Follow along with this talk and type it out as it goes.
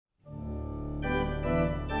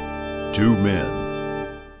Two men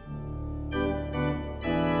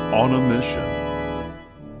on a mission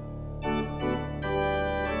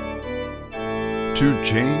to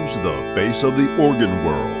change the face of the organ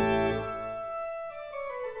world.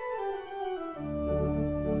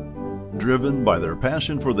 Driven by their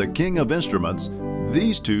passion for the king of instruments,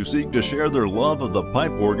 these two seek to share their love of the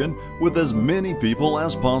pipe organ with as many people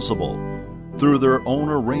as possible. Through their own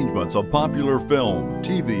arrangements of popular film,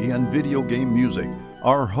 TV, and video game music,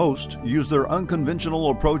 our hosts use their unconventional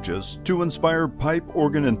approaches to inspire pipe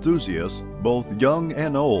organ enthusiasts, both young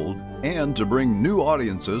and old, and to bring new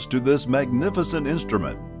audiences to this magnificent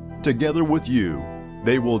instrument. Together with you,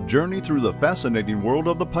 they will journey through the fascinating world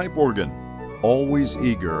of the pipe organ. Always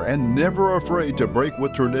eager and never afraid to break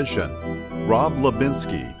with tradition, Rob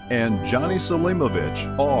Lubinsky and Johnny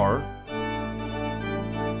Slimovich are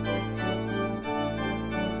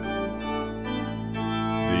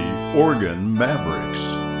the Organ Mavericks.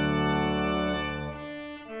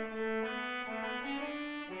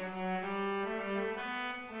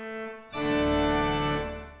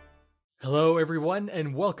 Hello, everyone,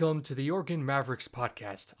 and welcome to the Organ Mavericks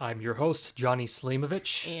podcast. I'm your host, Johnny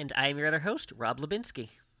Slimovich. And I'm your other host, Rob Lubinsky.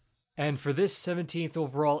 And for this 17th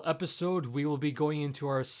overall episode, we will be going into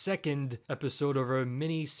our second episode of our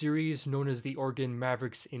mini-series known as the Organ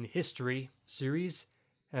Mavericks in History series.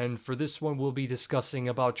 And for this one, we'll be discussing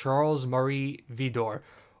about Charles-Marie Widor,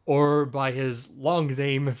 or by his long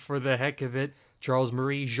name for the heck of it,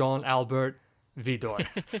 Charles-Marie Jean-Albert Widor.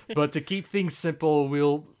 But to keep things simple,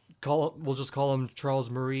 we'll just call him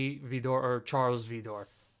Charles-Marie Widor or Charles Widor,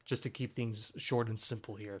 just to keep things short and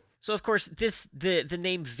simple here. So, of course, the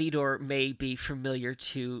name Widor may be familiar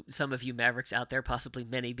to some of you Mavericks out there, possibly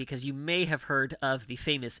many, because you may have heard of the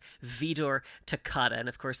famous Widor Toccata. And,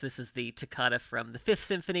 of course, this is the toccata from the Fifth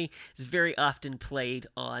Symphony. It's very often played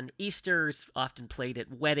on Easter. It's often played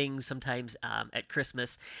at weddings, sometimes at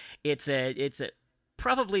Christmas. It's a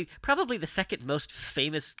Probably the second most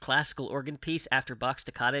famous classical organ piece after Bach's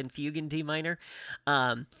Toccata and Fugue in D minor.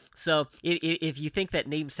 So if you think that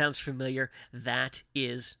name sounds familiar, that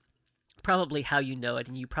is probably how you know it,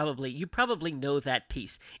 and you probably know that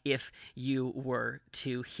piece if you were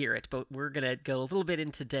to hear it. But we're gonna go a little bit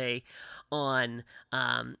in today on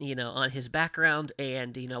on his background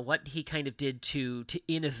and what he kind of did to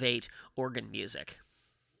innovate organ music.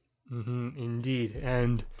 Indeed,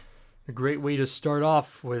 and a great way to start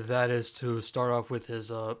off with that is to start off with his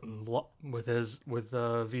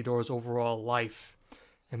Widor's overall life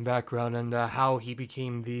and background, and how he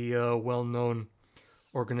became the well-known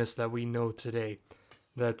organist that we know today,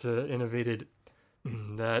 that innovated,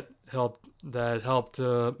 that helped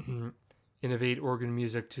innovate organ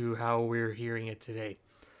music to how we're hearing it today.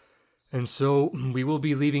 And so we will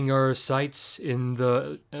be leaving our sites in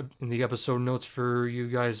the episode notes for you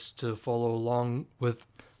guys to follow along with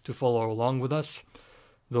us.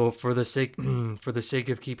 Though for the sake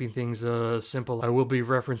of keeping things simple, I will be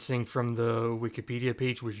referencing from the Wikipedia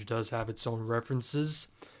page, which does have its own references,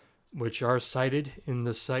 which are cited in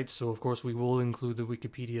the site. So of course we will include the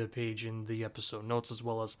Wikipedia page in the episode notes, as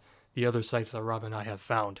well as the other sites that Rob and I have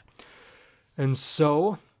found. And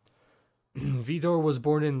so Widor was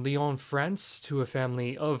born in Lyon, France, to a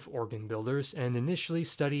family of organ builders, and initially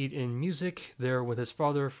studied in music there with his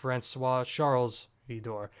father, Francois Charles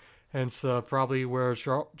Widor. Hence probably where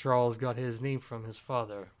Charles got his name from, his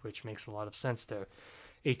father, which makes a lot of sense there.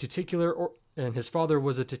 And his father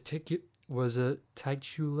was a titular.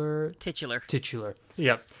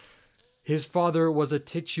 Yep. His father was a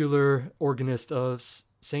titular organist of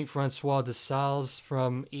Saint Francois de Sales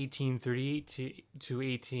from 1838 to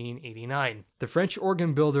 1889. The French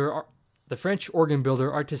organ builder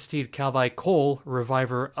Artistide Calvi-Cole,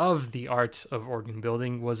 reviver of the art of organ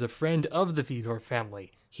building, was a friend of the Widor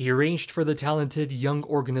family. He arranged for the talented young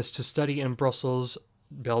organist to study in Brussels,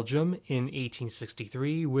 Belgium, in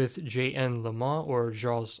 1863 with J.N. Lemant, or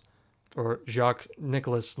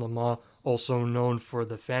Jacques-Nicolas Lemant, also known for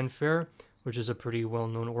the Fanfare, which is a pretty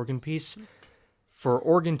well-known organ piece, for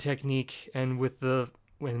organ technique, and with the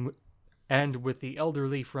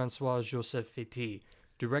elderly François-Joseph Fétis,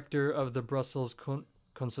 director of the Brussels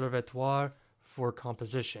Conservatoire for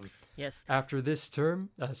Composition. Yes. After this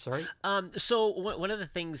term, So one of the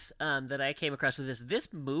things that I came across with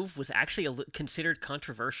this move was actually considered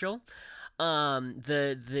controversial.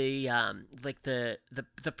 The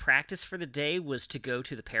practice for the day was to go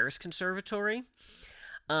to the Paris Conservatory.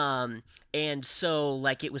 And so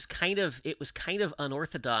like it was kind of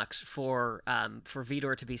unorthodox for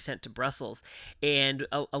Widor to be sent to Brussels, and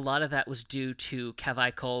a lot of that was due to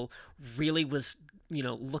Calvi-Cole really was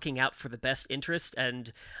looking out for the best interest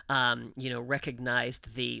and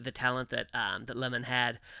recognized the talent that Lehmann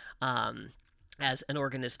had as an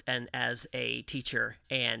organist and as a teacher,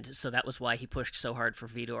 and so that was why he pushed so hard for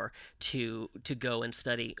Widor to go and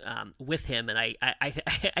study with him. And I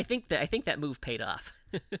think that move paid off.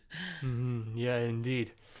 Yeah,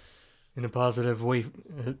 indeed, in a positive way.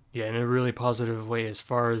 In a really positive way, as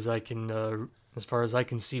far as I can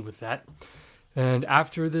see with that. And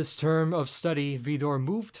after this term of study, Widor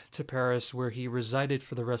moved to Paris, where he resided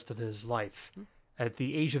for the rest of his life. At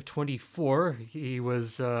the age of 24, he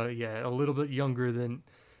was a little bit younger than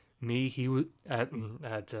me. He was at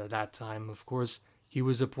that time, of course. He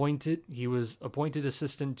was appointed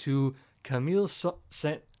assistant to Camille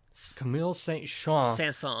Saint-Saëns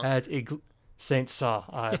at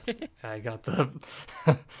Saint-Saëns. I got the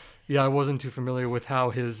yeah, I wasn't too familiar with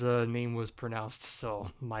how his name was pronounced,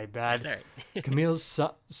 so my bad. Sorry. Camille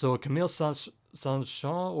Saint-Saëns,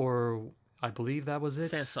 or I believe that was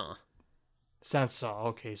it. Saint-Saëns,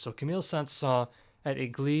 okay. So Camille Saint-Saëns at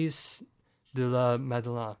Église de la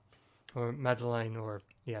Madeleine, Madeleine,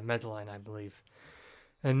 I believe.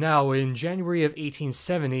 And now, in January of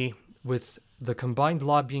 1870, with the combined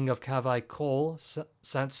lobbying of Cavaille-Coll,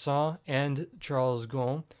 Saint-Saëns, and Charles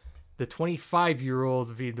Ghosn, the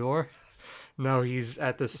 25-year-old Widor, now he's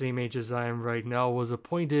at the same age as I am right now, was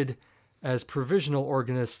appointed as provisional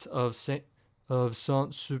organist of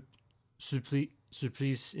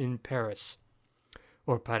Saint-Sulpice in Paris.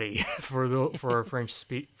 Or Paris, for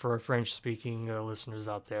our French-speaking listeners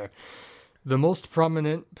out there, the most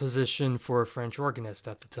prominent position for a French organist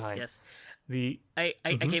at the time. Yes, I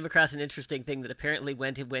came across an interesting thing that apparently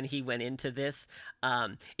when he went into this,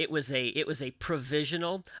 it was a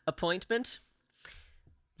provisional appointment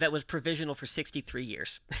that was provisional for 63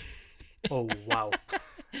 years. Oh wow,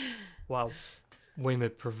 wow! Wait a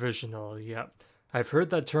minute, provisional? Yeah. I've heard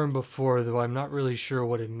that term before, though I'm not really sure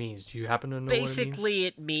what it means. Do you happen to know Basically,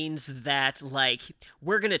 it means that, like,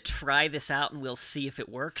 we're going to try this out and we'll see if it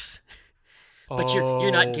works. But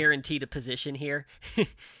you're not guaranteed a position here.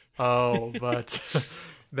 But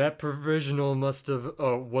that provisional must have...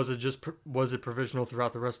 was it provisional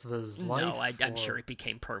throughout the rest of his life? No, I'm sure it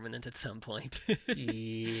became permanent at some point.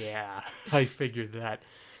 Yeah, I figured that.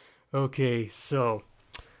 Okay, so,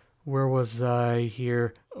 where was I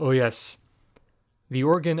here? Oh, yes. The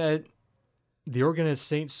organ at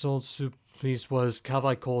Saint-Sulpice was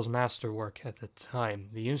Cavaille-Coll's masterwork at the time.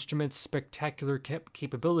 The instrument's spectacular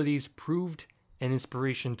capabilities proved an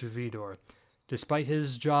inspiration to Widor. Despite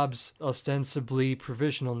his job's ostensibly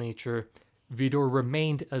provisional nature, Widor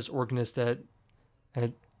remained as organist at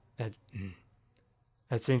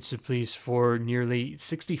Saint-Sulpice for nearly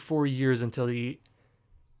 64 years until the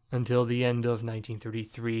end of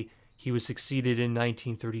 1933. He was succeeded in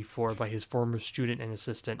 1934 by his former student and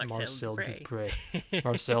assistant, Marcel Dupré.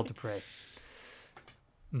 Marcel Dupré.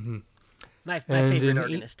 Mm-hmm. My favorite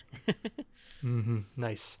organist.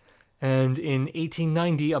 Nice. And in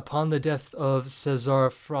 1890, upon the death of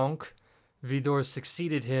César Franck, Widor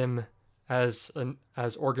succeeded him as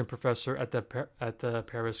organ professor at the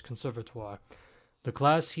Paris Conservatoire. The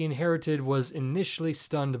class he inherited was initially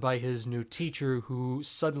stunned by his new teacher, who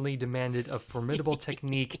suddenly demanded a formidable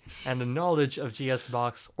technique and a knowledge of J.S.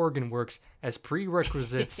 Bach's organ works as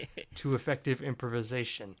prerequisites to effective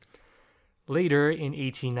improvisation. Later, in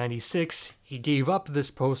 1896, he gave up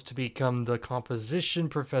this post to become the composition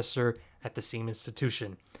professor at the same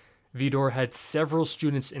institution. Widor had several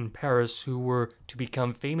students in Paris who were to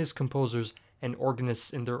become famous composers and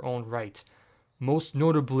organists in their own right. Most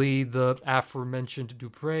notably, the aforementioned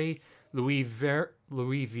Dupré, Louis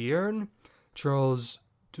Vierne, Charles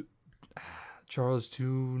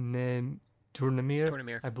Tournemire,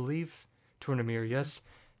 I believe. Tournemire, yes.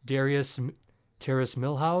 Darius Terrace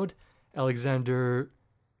Milhaud, Alexander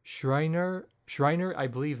Schreiner, I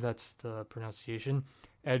believe that's the pronunciation.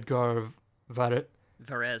 Edgar Varese,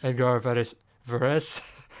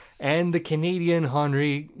 and the Canadian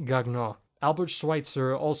Henri Gagnon. Albert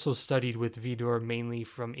Schweitzer also studied with Widor mainly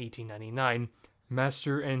from 1899.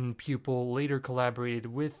 Master and pupil later collaborated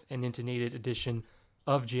with an intonated edition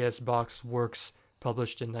of J.S. Bach's works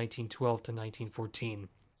published in 1912 to 1914.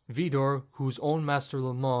 Widor, whose own master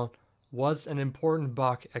Lehmann was an important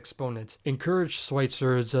Bach exponent, encouraged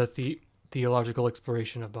Schweitzer's theological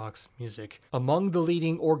exploration of Bach's music. Among the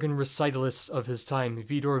leading organ recitalists of his time,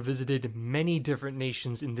 Widor visited many different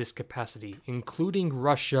nations in this capacity, including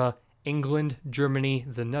Russia, England, Germany,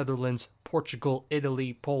 the Netherlands, Portugal,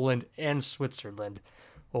 Italy, Poland, and Switzerland.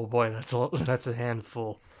 Oh boy, that's a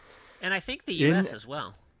handful. And I think the U.S. as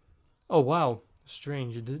well. Oh wow,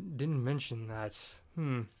 strange. You didn't mention that.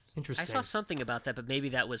 Interesting. I saw something about that, but maybe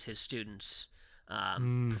that was his students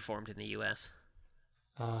performed in the U.S.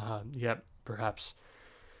 Yep, perhaps.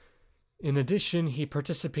 In addition, he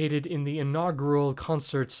participated in the inaugural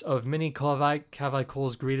concerts of many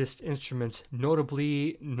Cavaillon's greatest instruments,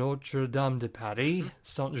 notably Notre Dame de Paris,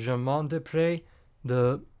 Saint-Germain-des-Prés,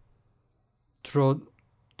 the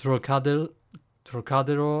Trocadero,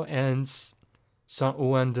 and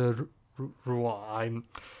Saint-Ouen de Rouen.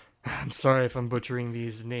 I'm sorry if I'm butchering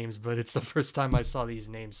these names, but it's the first time I saw these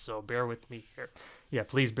names, so bear with me here. Yeah,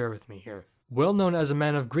 please bear with me here. Well known as a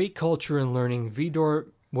man of great culture and learning,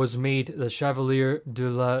 Widor was made the Chevalier de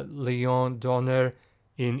la Légion d'honneur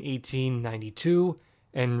in 1892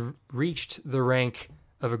 and reached the rank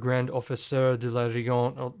of a Grand Officier de la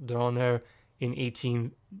Légion d'honneur in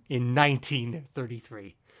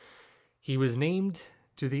 1933. He was named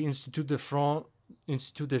to the Institut de France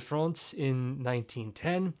in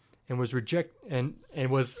 1910 and was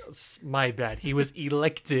he was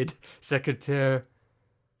elected Secrétaire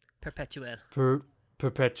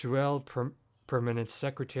Perpetuel, permanent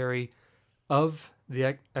secretary of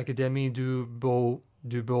the Académie du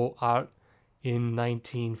Beaux-Arts in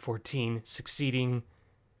 1914, succeeding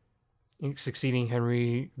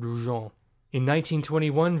Henri Rougon. In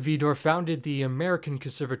 1921, Widor founded the American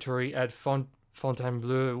Conservatory at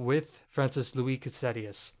Fontainebleau with Francis Louis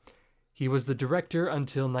Cassadius. He was the director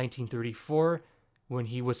until 1934, when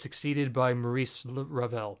he was succeeded by Maurice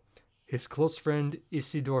Ravel. His close friend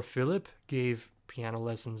Isidore Philipp gave piano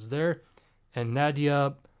lessons there, and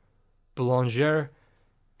Nadia Boulanger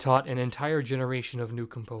taught an entire generation of new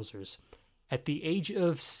composers. At the age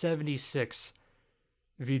of 76,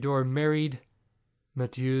 Widor married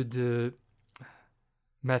Mathilde de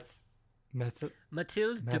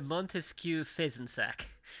Montesquieu-Fezensac.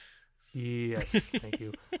 Yes, thank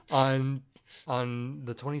you. On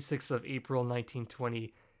the 26th of April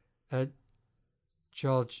 1920 at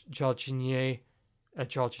Chalchigny, I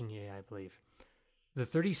believe. The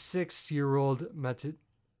 36-year-old Mathilde,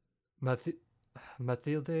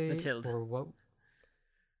 or what?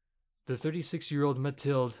 The 36-year-old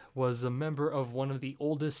Mathilde was a member of one of the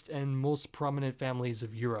oldest and most prominent families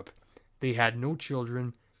of Europe. They had no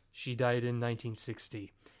children. She died in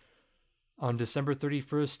 1960. On December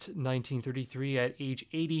 31st, 1933, at age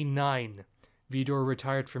 89, Widor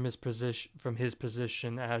retired from his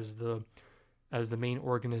position as the main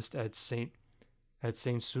organist at Saint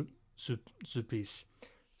Sulpice.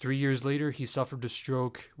 3 years later, he suffered a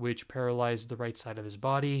stroke which paralyzed the right side of his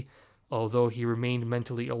body, although he remained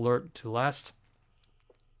mentally alert to last.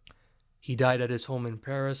 He died at his home in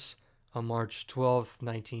Paris on March 12,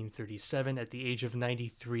 1937, at the age of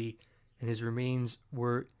 93, and his remains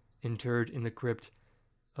were interred in the crypt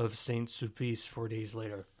of Saint Sulpice 4 days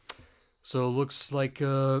later. So it looks like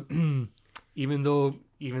even though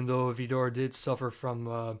Widor did suffer from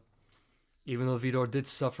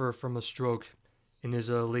a stroke in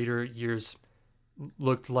his later years,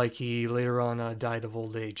 looked like he later on died of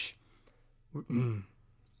old age,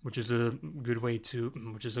 which is a good way to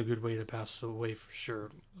pass away for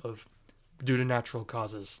sure, due to natural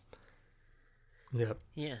causes. Yep.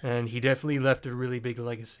 Yes. And he definitely left a really big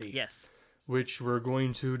legacy. Yes. Which we're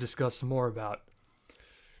going to discuss more about.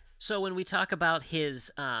 So when we talk about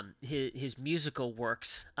his musical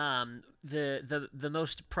works, the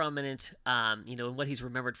most prominent, and what he's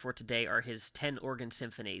remembered for today are his 10 organ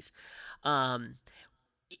symphonies.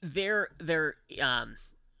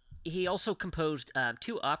 He also composed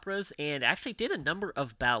 2 operas and actually did a number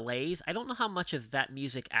of ballets. I don't know how much of that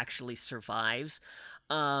music actually survives.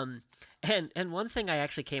 And one thing I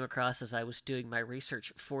actually came across as I was doing my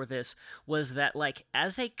research for this was that, like,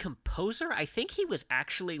 as a composer, I think he was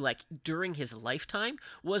actually, like, during his lifetime,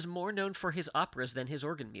 was more known for his operas than his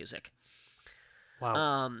organ music.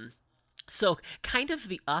 Wow. So kind of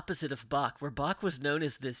the opposite of Bach, where Bach was known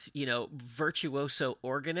as this, virtuoso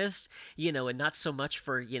organist, and not so much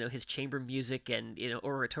for, his chamber music and,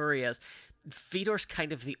 oratorios. Widor's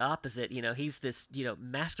kind of the opposite. He's this,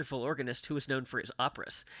 masterful organist who was known for his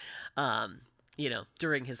operas,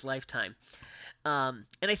 during his lifetime. And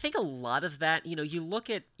I think a lot of that, you look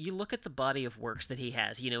at the body of works that he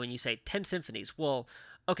has, and you say 10 symphonies. Well,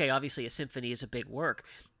 okay, obviously a symphony is a big work,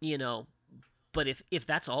 but if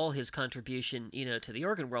that's all his contribution, to the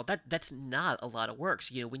organ world, that's not a lot of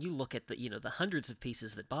works. When you look at the hundreds of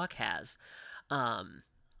pieces that Bach has,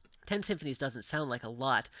 10 symphonies doesn't sound like a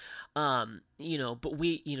lot, but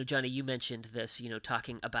we, Johnny, you mentioned this,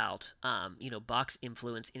 talking about, Bach's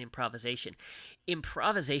influence in improvisation.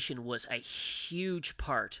 Improvisation was a huge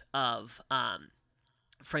part of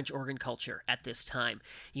French organ culture at this time.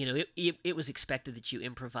 It was expected that you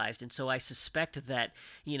improvised, and so I suspect that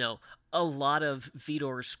a lot of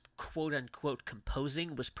Vidor's quote unquote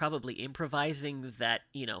composing was probably improvising that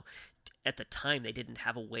at the time they didn't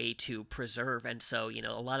have a way to preserve, and so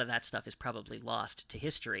a lot of that stuff is probably lost to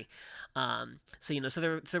history. So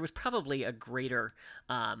there was probably a greater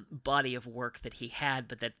body of work that he had,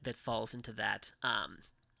 but that falls into that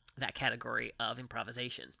category of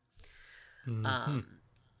improvisation. Mm-hmm.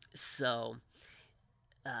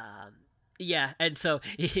 Yeah, and so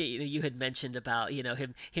you had mentioned about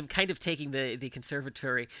him kind of taking the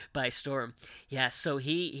conservatory by storm. Yeah, so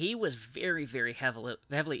he was very, very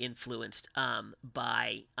heavily influenced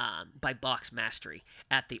by Bach's mastery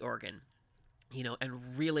at the organ.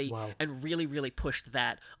 And really, Wow. really pushed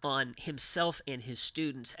that on himself and his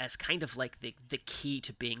students as kind of like the key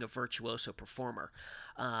to being a virtuoso performer.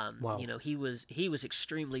 Wow. He was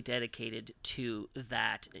extremely dedicated to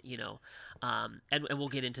that. And we'll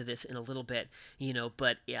get into this in a little bit.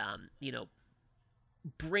 But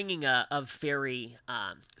bringing a very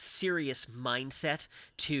serious mindset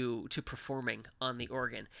to performing on the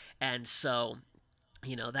organ, and so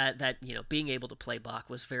that being able to play Bach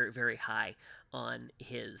was very, very high on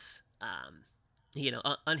his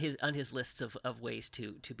on his lists of ways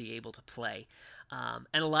to be able to play,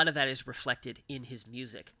 and a lot of that is reflected in his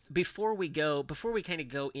music. Before we kind of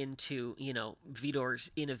go into Vidor's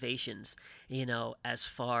innovations, as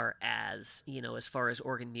far as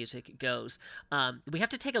organ music goes, we have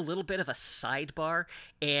to take a little bit of a sidebar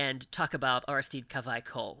and talk about Aristide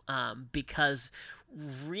Cavaillé-Coll, because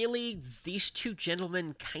really these two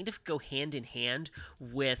gentlemen kind of go hand in hand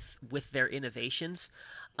with their innovations.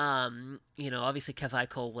 Obviously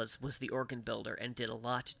Cavaillé-Coll was the organ builder and did a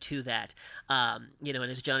lot to that. And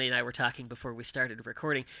as Johnny and I were talking before we started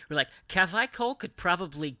recording, we're like, Cavaillé-Coll could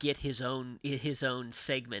probably get his own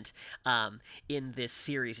segment in this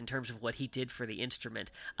series in terms of what he did for the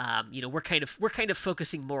instrument. We're kind of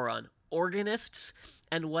focusing more on organists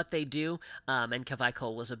and what they do, and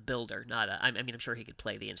Cavaillé-Coll was a builder, not a. I mean, I'm sure he could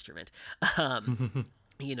play the instrument, but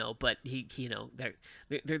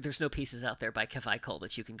there's no pieces out there by Cavaillé-Coll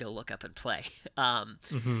that you can go look up and play.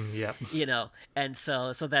 Yeah. And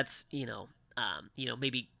so that's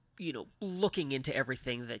maybe looking into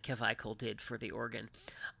everything that Cavaillé-Coll did for the organ,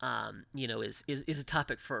 is a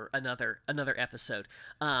topic for another episode.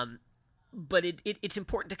 But it's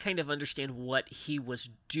important to kind of understand what he was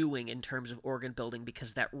doing in terms of organ building,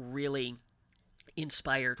 because that really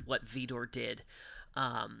inspired what Vidor did,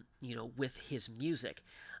 with his music.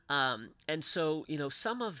 And so,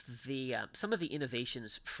 some of the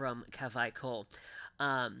innovations from Cavaillé-Coll,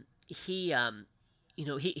 he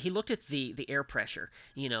looked at the air pressure,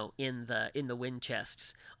 in the wind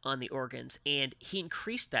chests on the organs, and he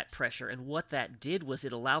increased that pressure. And what that did was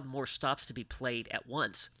it allowed more stops to be played at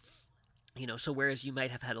once. So whereas you might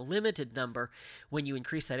have had a limited number, when you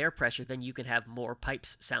increase that air pressure, then you can have more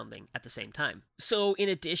pipes sounding at the same time. So in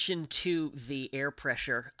addition to the air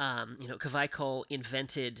pressure, Cavaillé-Coll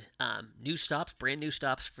invented brand new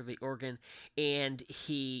stops for the organ, and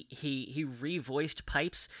he revoiced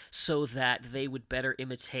pipes so that they would better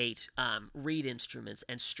imitate reed instruments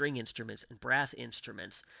and string instruments and brass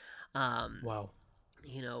instruments. Wow.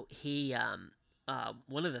 He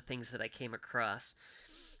one of the things that I came across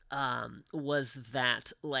was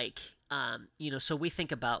that, so we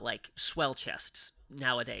think about swell chests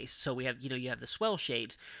nowadays. So we have, you have the swell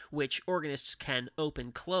shades, which organists can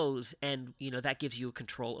open, close, and, that gives you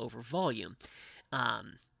control over volume.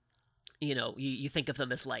 You think of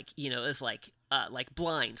them as like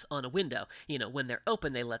blinds on a window. When they're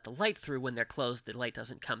open, they let the light through. When they're closed, the light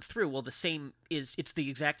doesn't come through. Well, it's the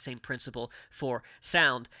exact same principle for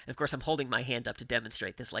sound. And of course, I'm holding my hand up to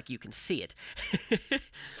demonstrate this, like you can see it.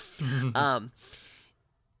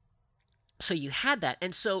 So you had that,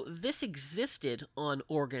 and so this existed on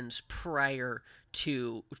organs prior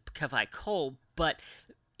to Cavaillé-Coll, but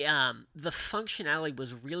the functionality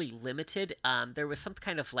was really limited. There was some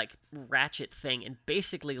kind of ratchet thing, and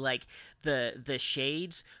basically the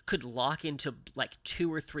shades could lock into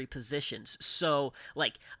 2 or 3 positions. So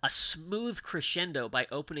a smooth crescendo by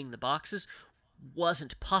opening the boxes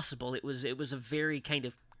wasn't possible. It was a very kind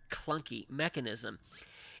of clunky mechanism.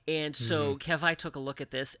 And so Cavaillé took a look at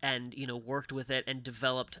this and, worked with it and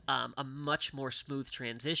developed a much more smooth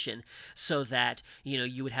transition so that,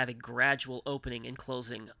 you would have a gradual opening and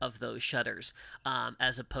closing of those shutters,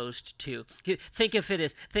 as opposed to think of it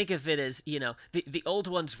as the old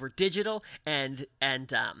ones were digital and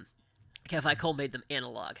Cavaillé-Coll made them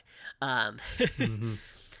analog.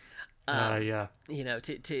 Yeah.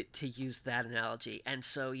 To use that analogy. And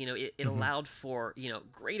so, it allowed for,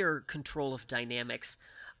 greater control of dynamics,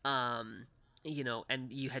 and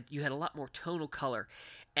you had a lot more tonal color.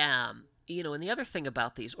 And the other thing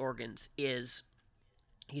about these organs is,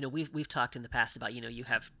 we've talked in the past about, you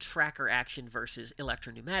have tracker action versus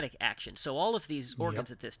electropneumatic action. So all of these organs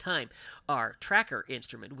at this time are tracker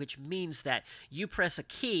instrument, which means that you press a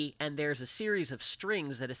key and there's a series of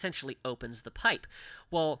strings that essentially opens the pipe.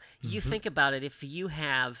 Well, you think about it, if you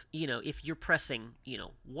have, if you're pressing,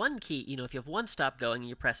 one key, if you have one stop going and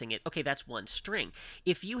you're pressing it, okay, that's one string.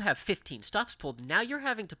 If you have 15 stops pulled, now you're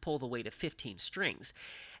having to pull the weight of 15 strings.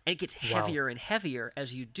 And it gets heavier and heavier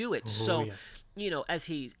as you do it. As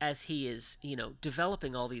he is,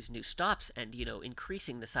 developing all these new stops and,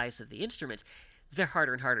 increasing the size of the instruments, they're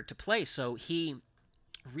harder and harder to play. So he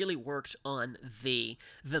really worked on the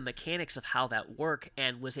mechanics of how that work,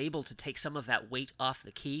 and was able to take some of that weight off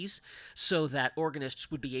the keys so that organists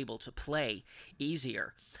would be able to play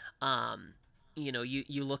easier.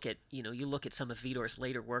 You look at some of Vidor's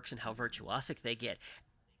later works and how virtuosic they get.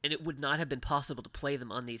 And it would not have been possible to play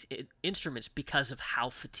them on these instruments because of how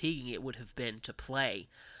fatiguing it would have been to play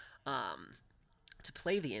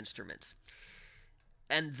the instruments.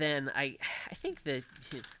 And then I think that,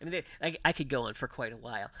 I could go on for quite a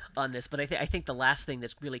while on this, but I think the last thing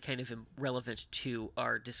that's really kind of relevant to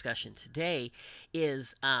our discussion today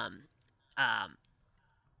is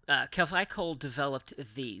Kevin Cole developed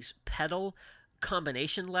these pedal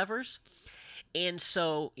combination levers. And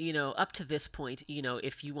so, up to this point,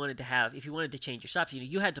 if you wanted to change your stops,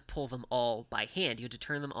 you had to pull them all by hand. You had to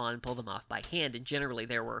turn them on and pull them off by hand. And generally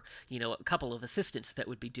there were, a couple of assistants that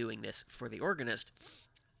would be doing this for the organist.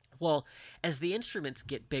 Well, as the instruments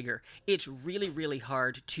get bigger, it's really, really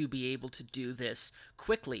hard to be able to do this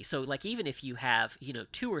quickly. So, even if you have,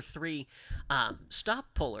 2 or 3 stop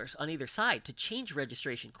pullers on either side, to change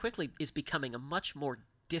registration quickly is becoming a much more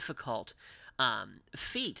difficult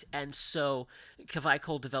feat. And so Kevin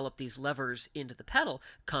Cole developed these levers into the pedal,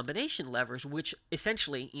 combination levers, which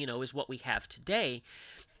essentially, is what we have today.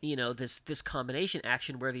 This combination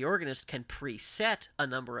action where the organist can preset a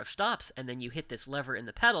number of stops, and then you hit this lever in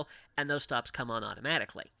the pedal and those stops come on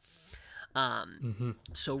automatically.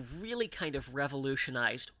 So really kind of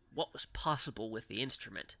revolutionized what was possible with the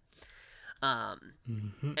instrument.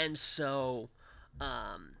 And so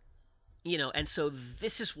and so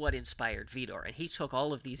this is what inspired Vidor, and he took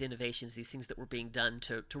all of these innovations, these things that were being done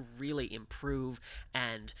to really improve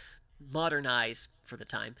and modernize, for the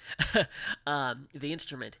time, the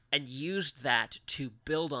instrument, and used that to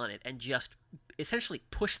build on it and just essentially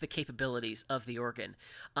push the capabilities of the organ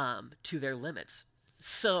to their limits.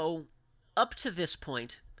 So up to this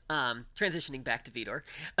point, transitioning back to Vidor,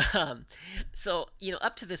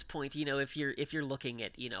 up to this point, if you're looking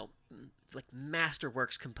at, like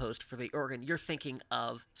masterworks composed for the organ, you're thinking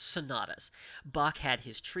of sonatas. Bach had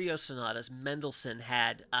his trio sonatas. Mendelssohn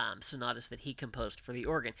had sonatas that he composed for the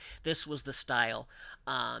organ. This was the style,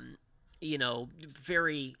 very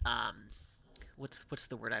what's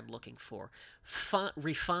the word I'm looking for?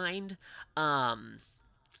 Refined.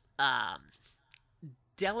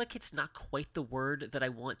 Delicate's not quite the word that I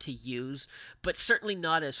want to use, but certainly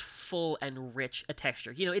not as full and rich a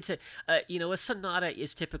texture. It's a sonata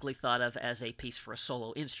is typically thought of as a piece for a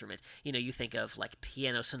solo instrument. You think of like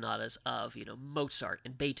piano sonatas of, Mozart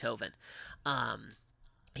and Beethoven, and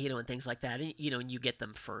things like that. And, and you get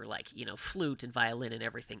them for like, flute and violin and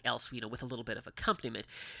everything else, with a little bit of accompaniment.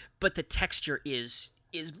 But the texture is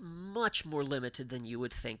much more limited than you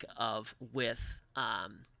would think of with,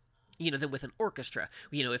 than with an orchestra.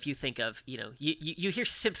 If you think of, you hear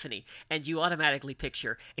symphony and you automatically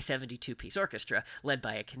picture a 72-piece orchestra led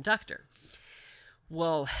by a conductor.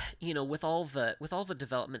 Well, with all the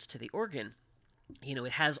developments to the organ,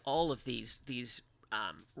 it has all of these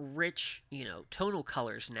rich, tonal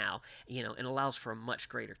colors now, and allows for a much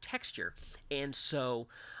greater texture. And so,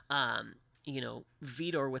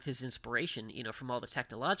 Vidor, with his inspiration, from all the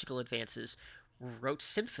technological advances, wrote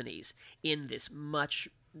symphonies in this much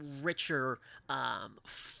richer,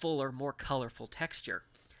 fuller, more colorful texture.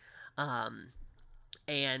 And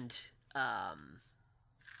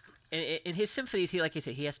in his symphonies, like I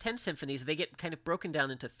said, he has 10 symphonies. They get kind of broken down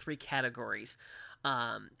into 3 categories.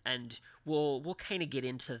 And we'll kind of get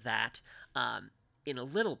into that in a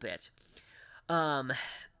little bit. But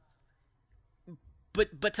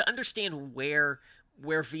to understand where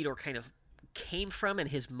Vidor kind of came from and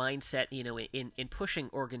his mindset, in pushing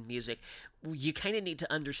organ music, you kind of need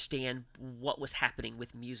to understand what was happening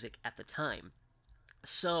with music at the time.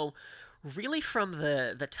 So really from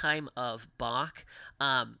the time of Bach,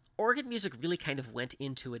 organ music really kind of went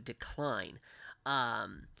into a decline.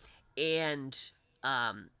 Um, and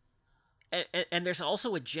um, and there's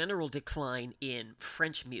also a general decline in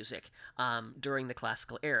French music during the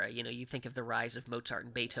classical era. You know, you think of the rise of Mozart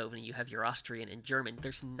and Beethoven, you have your Austrian and German.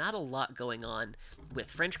 There's not a lot going on with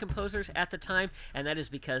French composers at the time, and that is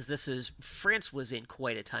because France was in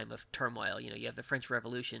quite a time of turmoil. You know, you have the French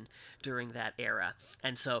Revolution during that era,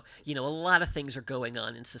 and so, you know, a lot of things are going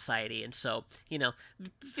on in society, and so, you know,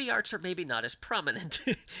 the arts are maybe not as prominent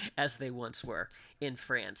as they once were in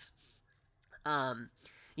France. Um,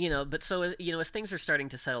 you know, but so, you know, as things are starting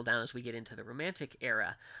to settle down as we get into the Romantic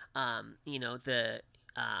era, you know, there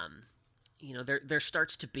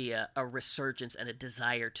starts to be a resurgence and a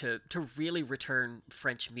desire to really return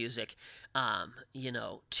French music,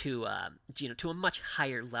 to a much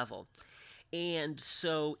higher level. And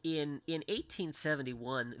so in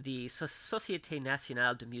 1871, the Société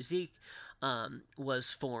Nationale de Musique was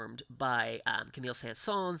formed by Camille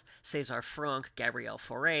Saint-Saëns, César Franck, Gabriel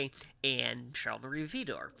Fauré, and Charles-Marie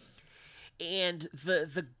Widor. And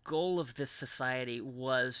the goal of this society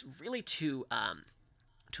was really to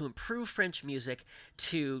improve French music,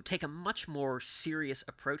 to take a much more serious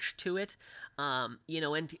approach to it, and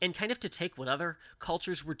kind of to take what other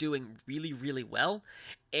cultures were doing really, really well,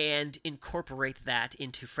 and incorporate that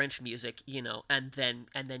into French music, you know, and then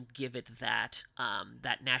give it that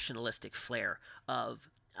nationalistic flair of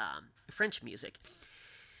French music.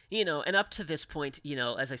 You know, and up to this point, you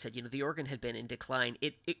know, as I said, you know, the organ had been in decline.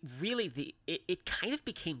 It kind of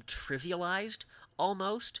became trivialized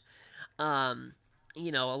almost.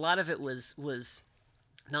 You know, a lot of it was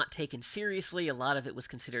not taken seriously. A lot of it was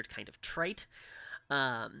considered kind of trite.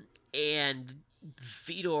 And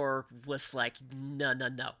Widor was like, no,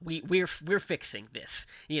 we're fixing this.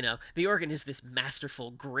 You know, the organ is this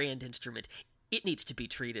masterful, grand instrument. It needs to be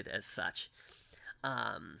treated as such.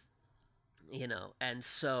 You know, and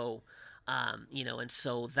so. And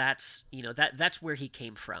so that's, you know, that's where he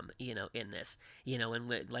came from, you know, in this, you know, and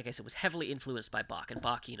like I said, was heavily influenced by Bach, and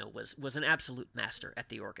Bach, you know, was an absolute master at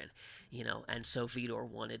the organ, you know, and so Widor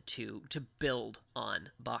wanted to build on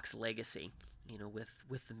Bach's legacy, you know,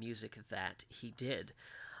 with the music that he did.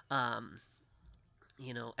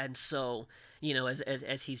 You know, and so, you know,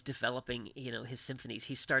 as he's developing, you know, his symphonies,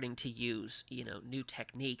 he's starting to use, you know, new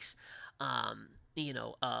techniques, you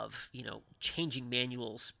know, of, you know, changing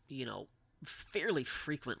manuals, you know, fairly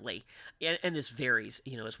frequently, and this varies,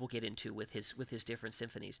 you know, as we'll get into with his different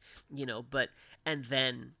symphonies, you know, but, and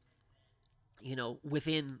then, you know,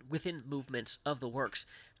 within movements of the works,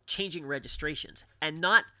 changing registrations, and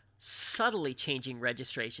not subtly changing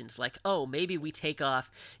registrations, like, oh, maybe we take off,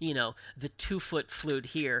 you know, the 2-foot flute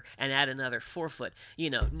here and add another 4-foot, you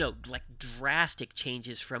know, no, like drastic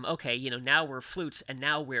changes from, okay, you know, now we're flutes and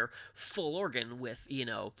now we're full organ with, you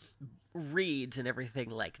know, reeds and everything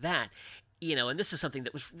like that. You know, and this is something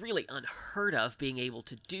that was really unheard of being able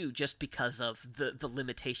to do just because of the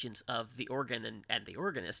limitations of the organ and the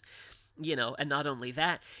organist. You know, and not only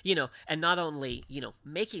that, you know, and not only, you know,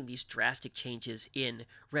 making these drastic changes in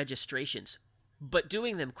registrations, but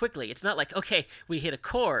doing them quickly. It's not like, okay, we hit a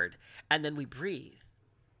chord and then we breathe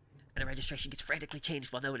and the registration gets frantically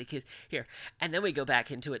changed while nobody can hear, and then we go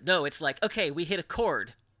back into it. No, it's like, okay, we hit a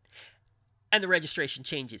chord and the registration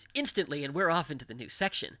changes instantly and we're off into the new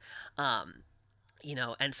section. You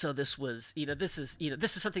know, and so this was, you know, this is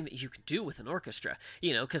something that you can do with an orchestra,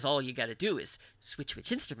 you know, because all you got to do is switch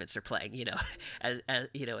which instruments are playing, you know, as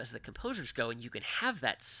you know, as the composers go, and you can have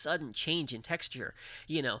that sudden change in texture.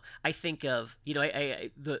 You know, I think of, you know,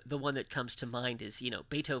 the one that comes to mind is, you know,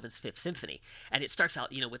 Beethoven's Fifth Symphony, and it starts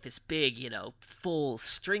out, you know, with this big, you know, full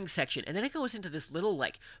string section, and then it goes into this little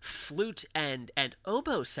like flute and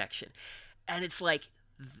oboe section, and it's like,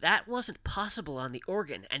 that wasn't possible on the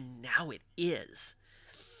organ, and now it is.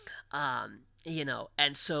 You know,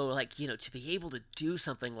 and so, like, you know, to be able to do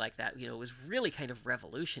something like that, you know, was really kind of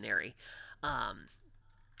revolutionary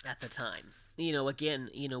at the time. You know,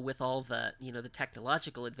 again, you know, with all the, you know, the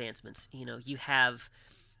technological advancements, you know, you have,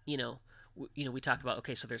 you know, we talked about,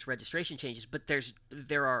 okay, so there's registration changes, but there's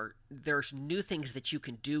new things that you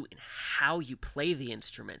can do in how you play the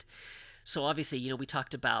instrument. So obviously, you know, we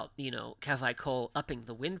talked about, you know, Cavaille-Coll upping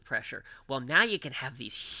the wind pressure. Well, now you can have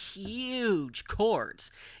these huge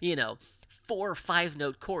chords, you know, 4 or 5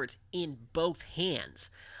 note chords in both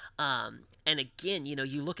hands. And again, you know,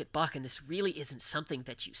 you look at Bach, and this really isn't something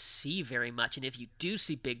that you see very much. And if you do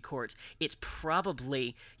see big chords, it's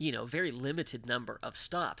probably, you know, very limited number of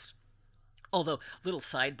stops. Although, little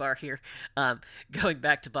sidebar here, going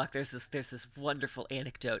back to Bach, there's this wonderful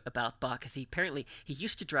anecdote about Bach, because he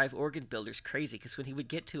used to drive organ builders crazy, because when he would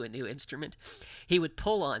get to a new instrument, he would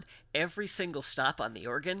pull on every single stop on the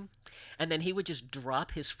organ, and then he would just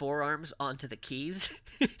drop his forearms onto the keys,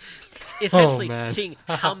 essentially seeing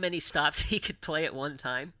how many stops he could play at one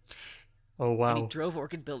time. Oh, wow. And he drove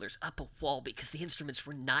organ builders up a wall because the instruments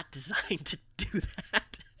were not designed to do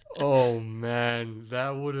that. Oh man, that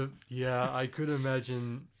would have. Yeah, I could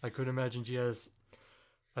imagine GS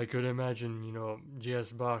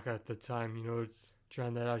Bach at the time,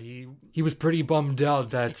 trying that out. He was pretty bummed out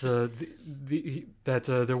that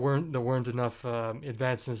there weren't enough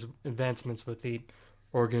advancements with the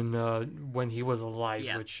organ when he was alive,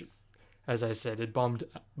 which, as I said, it bummed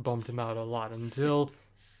him out a lot until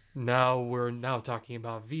now. We're now talking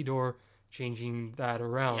about Vidor changing that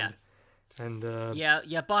around. Yeah. And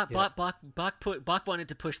Bach wanted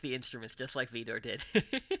to push the instruments just like Vidor did.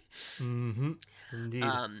 Mm-hmm. Indeed.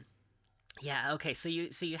 Yeah, okay, so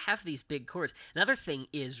you have these big chords. Another thing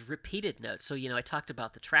is repeated notes. So, I talked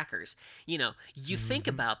about the trackers. You think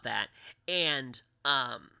about that, and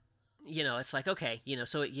it's like, okay,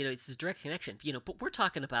 so it's the direct connection. But we're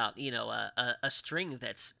talking about a string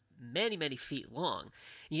that's many, many feet long,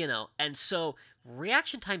 and so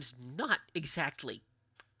reaction time's not exactly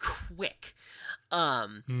quick. Yep. I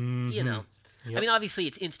mean, obviously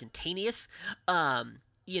it's instantaneous,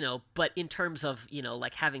 but in terms of,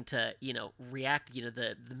 like having to, react,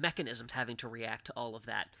 the mechanisms having to react to all of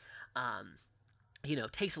that,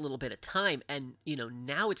 takes a little bit of time. And,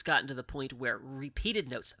 now it's gotten to the point where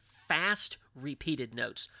fast repeated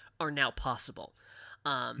notes are now possible.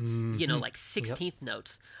 Like 16th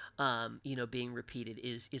notes, being repeated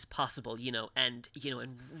is possible, and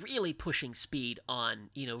really pushing speed on,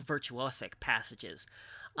 virtuosic passages.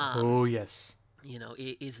 Oh, yes.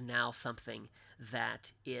 Is now something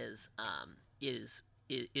that is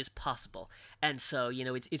possible. And so,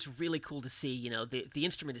 it's really cool to see, the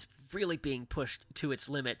instrument is really being pushed to its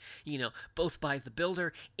limit, both by the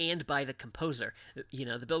builder and by the composer.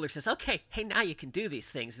 The builder says, okay, hey, now you can do these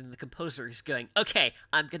things. And the composer is going, okay,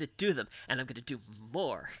 I'm going to do them, and I'm going to do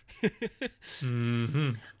more.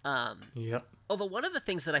 Yep. Although one of the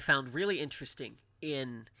things that I found really interesting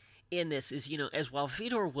in this is, as while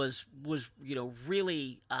Vidor was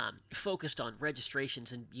really focused on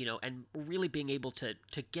registrations and, and really being able to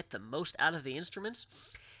get the most out of the instruments,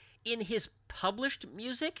 in his published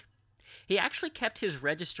music, he actually kept his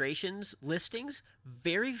registrations listings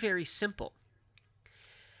very, very simple.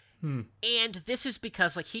 And this is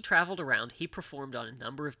because, like, he traveled around, he performed on a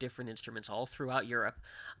number of different instruments all throughout Europe,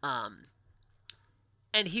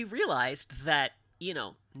 and he realized that,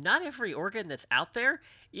 not every organ that's out there,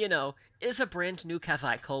 is a brand new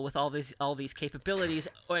Cavaillé with all these capabilities,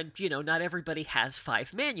 and, not everybody has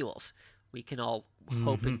 5 manuals. We can all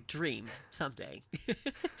hope and dream someday.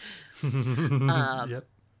 Yep.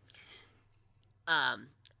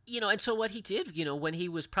 And so what he did, when he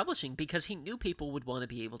was publishing, because he knew people would want to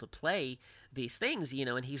be able to play these things,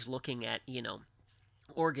 and he's looking at,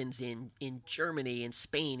 organs in Germany, in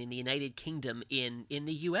Spain, in the United Kingdom, in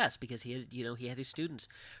the U.S., because he had his students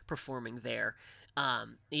performing there.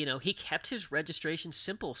 He kept his registrations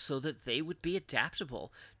simple so that they would be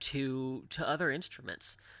adaptable to other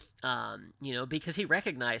instruments. Because he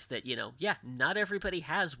recognized that, not everybody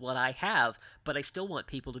has what I have, but I still want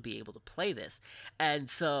people to be able to play this. And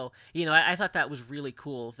so, I thought that was really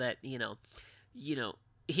cool that,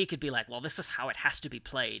 he could be like, well, this is how it has to be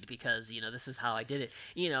played because, this is how I did it,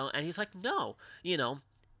 and he's like, no,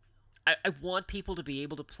 I want people to be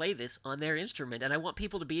able to play this on their instrument, and I want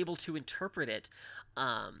people to be able to interpret it,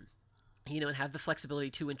 and have the flexibility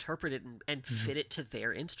to interpret it and fit it to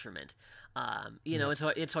their instrument, and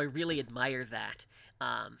so I really admire that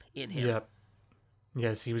in him. Yep.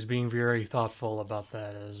 Yes, he was being very thoughtful about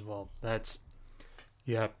that as well.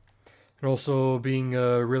 Yep. And also being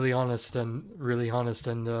really honest and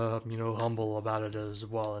humble about it as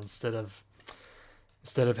well, instead of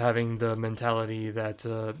having the mentality that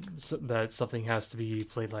that something has to be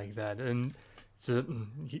played like that. And so,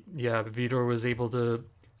 Vidor was able to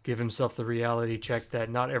give himself the reality check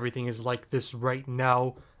that not everything is like this right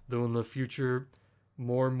now, though in the future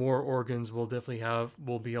more and more organs will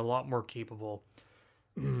be a lot more capable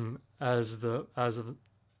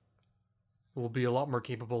will be a lot more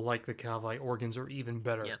capable, like the Cavaillé organs, or even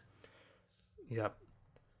better. Yeah. Yep.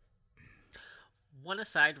 One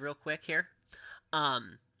aside real quick here. Because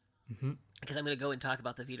I'm going to go and talk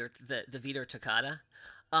about the Vidor Toccata.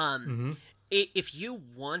 If you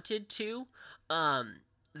wanted to,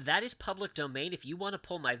 That is public domain. If you want to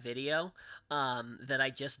pull my video that I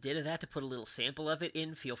just did of that to put a little sample of it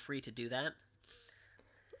in, feel free to do that.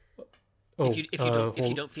 Oh, If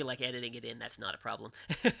you don't feel like editing it in, that's not a problem.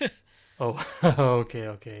 Oh,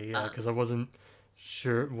 okay, yeah, because I wasn't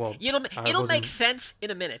sure. Well, it'll make sense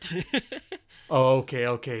in a minute. Oh,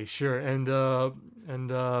 okay, sure.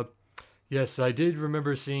 Yes, I did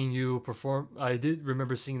remember seeing you perform. I did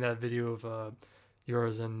remember seeing that video of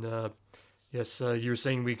yours, and yes, you were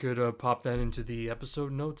saying we could pop that into the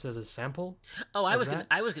episode notes as a sample. Oh, I was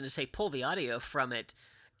gonna say pull the audio from it,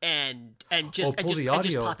 and just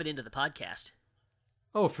pop it into the podcast.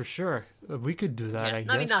 Oh, for sure, we could do that. Yeah, I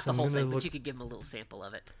guess. Maybe not the whole thing, but you could give them a little sample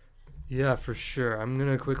of it. Yeah, for sure. I'm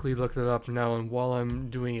gonna quickly look that up now, and while I'm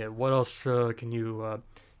doing it, what else can you?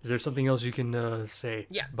 Is there something else you can say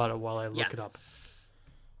about it while I look it up?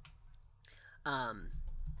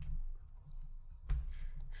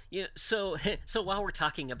 So while we're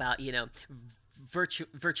talking about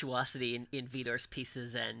virtuosity in Vidor's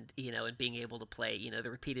pieces, and and being able to play the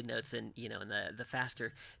repeated notes and and the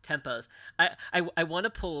faster tempos, I want to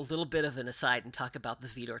pull a little bit of an aside and talk about the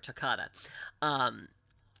Vidor Toccata.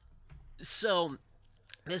 So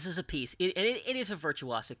this is a piece, it is a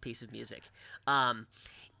virtuosic piece of music.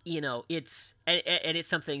 It's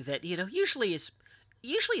something that usually is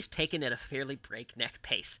taken at a fairly breakneck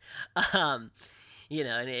pace. And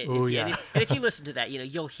if you listen to that,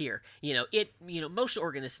 you'll hear most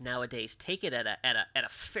organists nowadays take it at a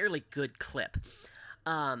fairly good clip.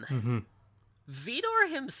 Vidor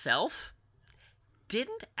himself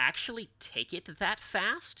didn't actually take it that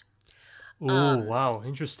fast. Oh, wow,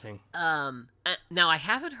 interesting. Now, I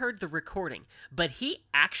haven't heard the recording, but he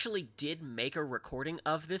actually did make a recording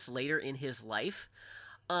of this later in his life.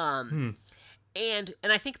 And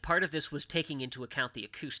I think part of this was taking into account the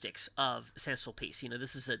acoustics of Saint-Sulpice.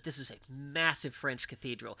 This is a massive French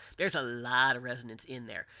cathedral. There's a lot of resonance in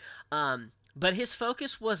there. But his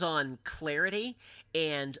focus was on clarity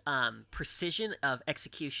and precision of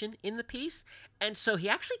execution in the piece, and so he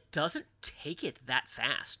actually doesn't take it that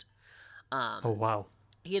fast. Oh, wow.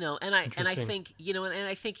 I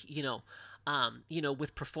think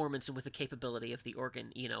with performance and with the capability of the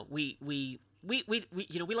organ, we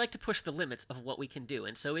like to push the limits of what we can do,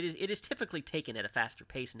 and so it is typically taken at a faster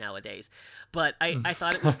pace nowadays. But I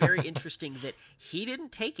thought it was very interesting that he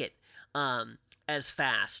didn't take it as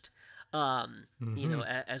fast,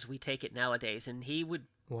 as we take it nowadays, and he would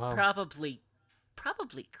probably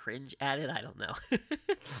cringe at it. I don't know.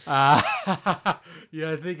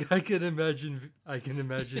 Yeah, I think I can imagine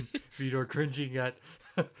Vidor cringing at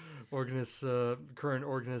current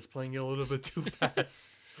organists playing it a little bit too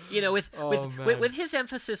fast. With his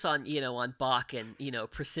emphasis on on Bach and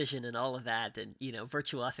precision and all of that, and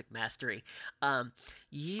virtuosic mastery, I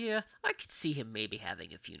could see him maybe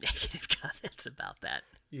having a few negative comments about that.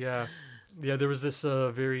 Yeah, there was this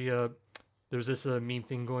there's this meme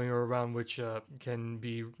thing going around which can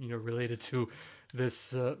be related to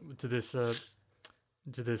this with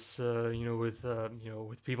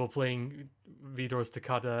people playing Vidor's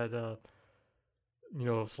toccata at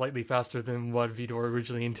slightly faster than what Vidor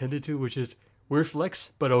originally intended to, which is weird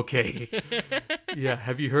flex but okay. Yeah,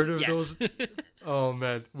 have you heard of those? Oh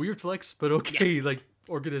man, weird flex but okay. Yeah. Like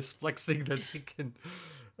organists flexing that they can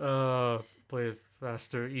play it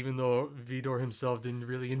faster, even though Vidor himself didn't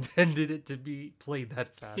really intended it to be played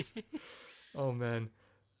that fast. Oh man,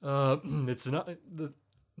 it's not the.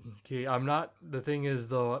 Okay, I'm not. The thing is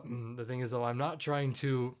though, I'm not trying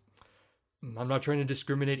to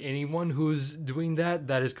discriminate anyone who's doing that.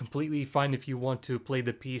 That is completely fine if you want to play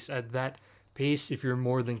the piece at that pace. If you're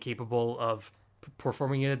more than capable of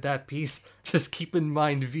performing it at that piece, just keep in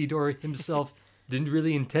mind Vidor himself didn't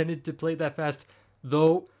really intend it to play that fast,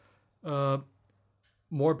 though.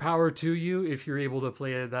 More power to you if you're able to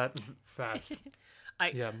play it that fast.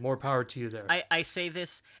 More power to you there. I say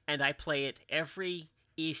this, and I play it every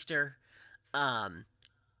Easter, and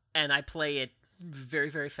I play it very,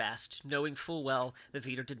 very fast, knowing full well that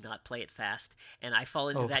Vidor did not play it fast, and I fall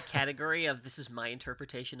into that category of this is my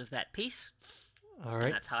interpretation of that piece. All right.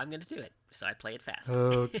 And that's how I'm going to do it. So I play it fast.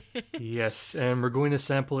 Yes, and we're going to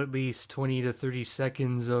sample at least 20 to 30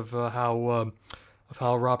 seconds of how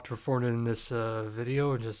Rob performed in this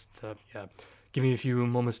video, and just give me a few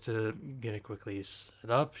moments to get it quickly set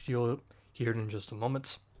up. You'll hear it in just a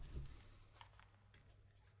moment.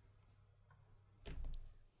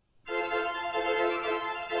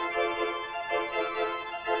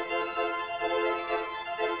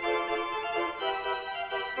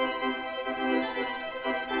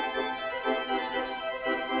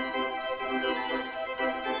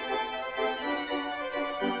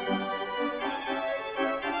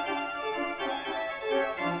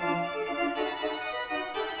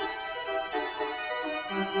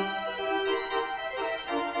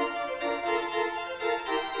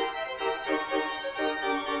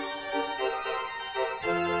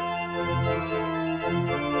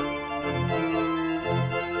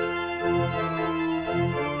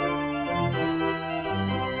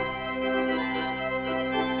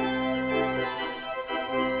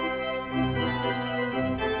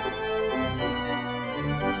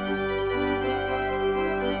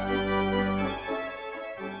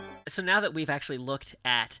 So now that we've actually looked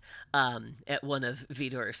at one of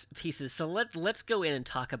Vidor's pieces, so let's go in and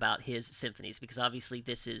talk about his symphonies, because obviously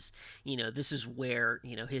this is where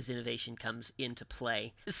his innovation comes into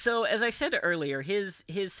play. So as I said earlier, his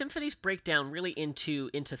symphonies break down really into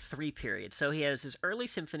three periods. So he has his early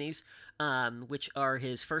symphonies, which are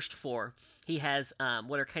his first four. He has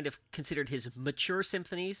what are kind of considered his mature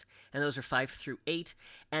symphonies, and those are 5 through 8.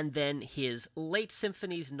 And then his late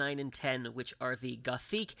symphonies, 9 and 10, which are the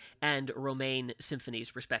Gothique and Romaine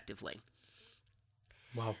symphonies, respectively.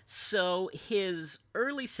 Wow. So his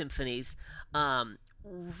early symphonies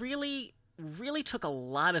really took a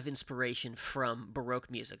lot of inspiration from Baroque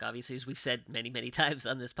music. Obviously, as we've said many, many times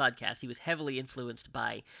on this podcast, he was heavily influenced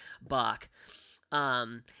by Bach.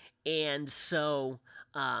 And so...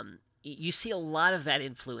 you see a lot of that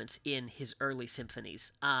influence in his early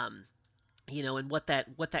symphonies, and what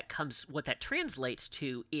that translates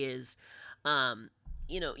to is,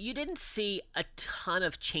 you didn't see a ton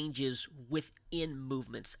of changes within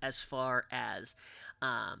movements as far as,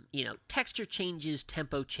 texture changes,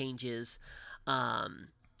 tempo changes,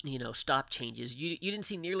 stop changes. You didn't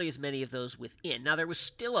see nearly as many of those within. Now there was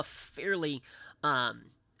still a fairly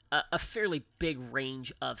big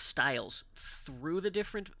range of styles through the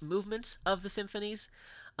different movements of the symphonies,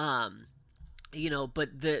 but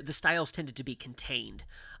the styles tended to be contained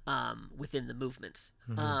within the movements,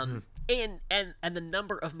 and the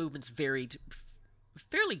number of movements varied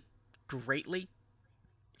fairly greatly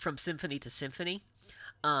from symphony to symphony.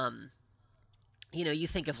 You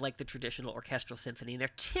think of like the traditional orchestral symphony, and they're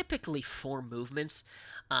typically 4 movements.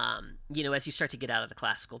 As you start to get out of the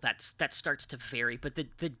classical, that starts to vary, but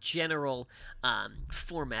the general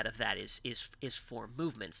format of that is 4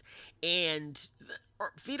 movements. And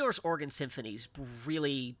Vidor's organ symphonies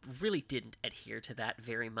really didn't adhere to that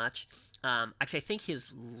very much. Actually, I think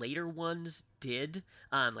his later ones did,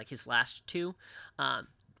 like his last 2,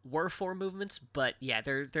 were 4 movements. But yeah,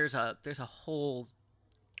 there's a whole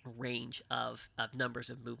range of numbers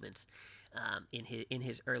of movements in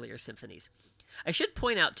his earlier symphonies. I should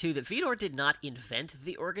point out too that Vidor did not invent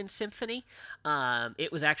the organ symphony.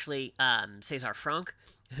 It was actually César Franck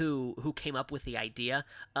who came up with the idea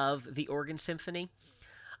of the organ symphony.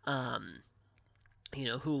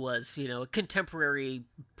 Who was a contemporary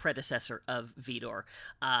predecessor of Vidor.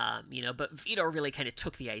 But Vidor really kind of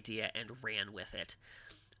took the idea and ran with it.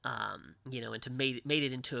 And made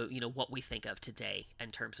it into what we think of today in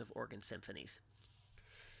terms of organ symphonies.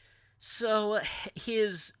 So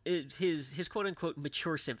his quote unquote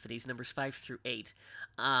mature symphonies, numbers 5 through 8.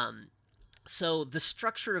 So the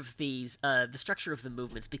structure of these, the structure of the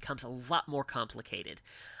movements becomes a lot more complicated.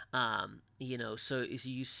 So as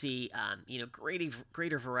you see,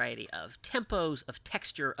 greater variety of tempos, of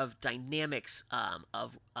texture, of dynamics,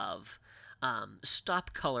 of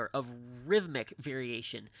stop color, of rhythmic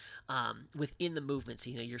variation within the movements.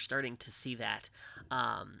 You're starting to see that.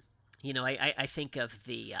 I think of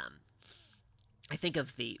the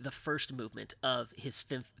first movement of his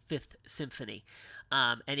fifth symphony,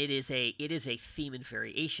 and it is a theme and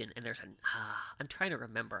variation. And I'm trying to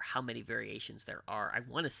remember how many variations there are. I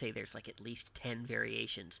want to say there's like at least 10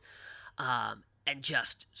 variations, and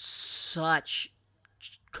just such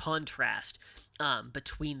contrast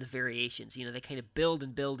between the variations. They kind of build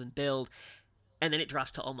and build and build, and then it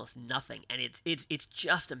drops to almost nothing. And it's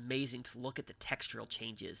just amazing to look at the textural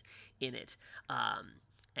changes in it.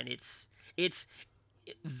 And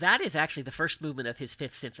that is actually the first movement of his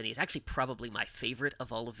Fifth Symphony. It's actually probably my favorite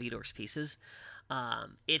of all of Vidor's pieces.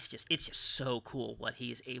 It's just so cool what he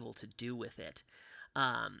is able to do with it.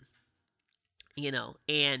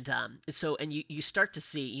 So you start to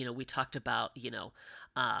see, we talked about,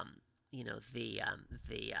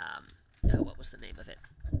 what was the name of it?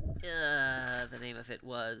 The name of it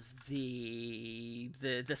was the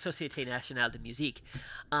Société Nationale de Musique.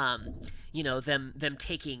 Them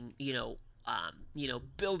taking,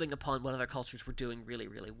 building upon what other cultures were doing really,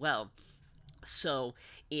 really well. So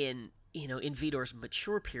in in Vidor's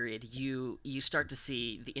mature period, you start to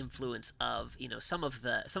see the influence of some of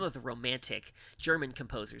the romantic German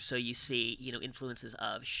composers. So you see influences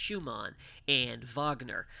of Schumann and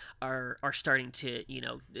Wagner are starting to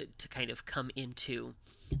to kind of come into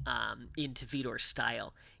Vidor's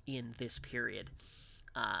style in this period.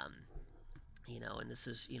 Um, and this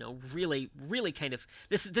is really kind of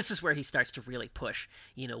this is where he starts to really push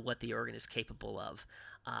what the organ is capable of.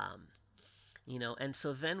 And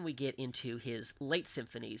so then we get into his late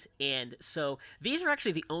symphonies, and so these are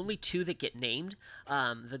actually the only two that get named,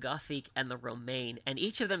 the Gothique and the Romaine, and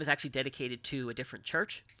each of them is actually dedicated to a different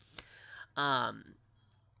church. And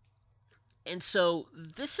so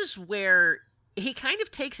this is where he kind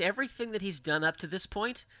of takes everything that he's done up to this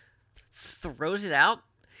point, throws it out,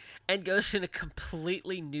 and goes in a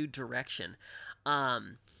completely new direction.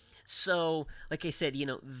 So, like I said,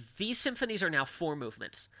 these symphonies are now 4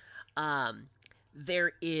 movements.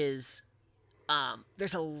 There is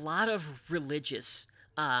there's a lot of religious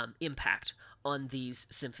impact on these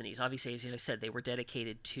symphonies. Obviously, as I said, they were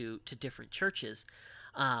dedicated to different churches,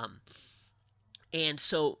 and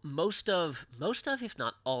so most of, if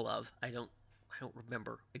not all of, I don't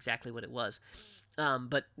remember exactly what it was,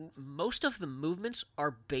 but most of the movements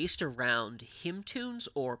are based around hymn tunes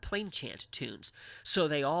or plain chant tunes. So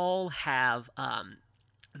they all have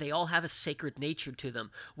a sacred nature to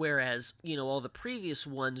them, whereas all the previous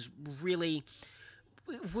ones really,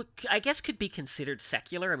 I guess, could be considered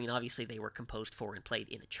secular. I mean, obviously they were composed for and played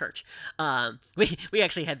in a church. We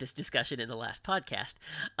actually had this discussion in the last podcast,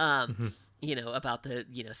 about the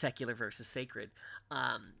secular versus sacred.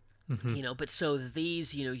 But so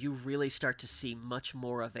these, you really start to see much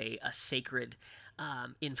more of a sacred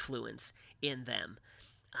influence in them.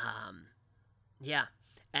 Yeah.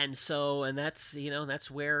 And that's, that's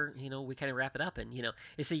where, we kind of wrap it up. And,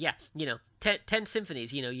 so, yeah, 10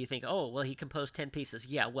 symphonies, you think, oh, well, he composed 10 pieces.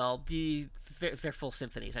 Yeah, well, they're full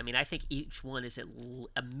symphonies. I mean, I think each one is at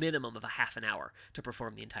a minimum of a half an hour to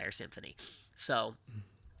perform the entire symphony. So,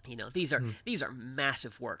 these are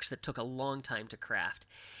massive works that took a long time to craft.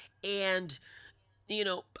 And,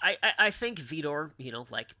 I think Vidor,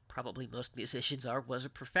 like probably most musicians are, was a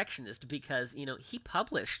perfectionist because, he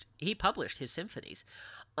published his symphonies.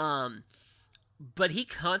 But he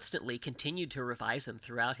constantly continued to revise them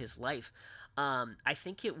throughout his life. I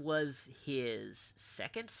think it was his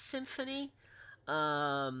second symphony.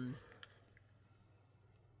 And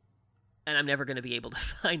I'm never going to be able to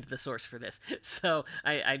find the source for this. So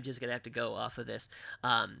I'm just going to have to go off of this.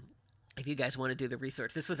 If you guys want to do the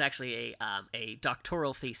research, this was actually a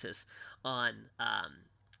doctoral thesis on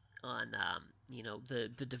the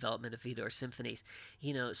development of Vidor's symphonies.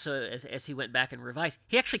 So as he went back and revised,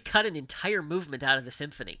 he actually cut an entire movement out of the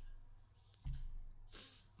symphony.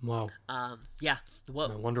 Wow. Yeah.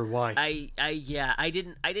 Well, I wonder why. I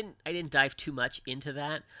didn't dive too much into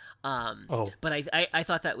that. But I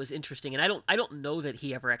thought that was interesting, and I don't know that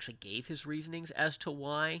he ever actually gave his reasonings as to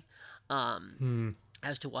why.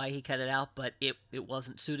 As to why he cut it out, but it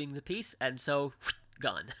wasn't suiting the piece, and so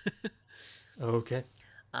gone. Okay.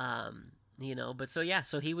 But so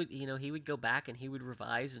he would go back and he would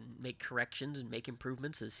revise and make corrections and make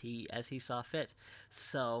improvements as he saw fit.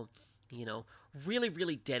 So, really,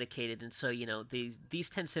 really dedicated. And so, these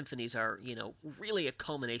 10 symphonies are, really a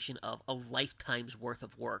culmination of a lifetime's worth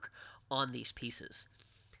of work on these pieces.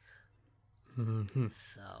 Mm-hmm.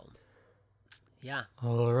 So, yeah.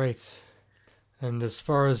 All right. And as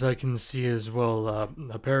far as I can see as well,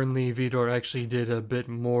 apparently Vidor actually did a bit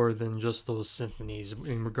more than just those symphonies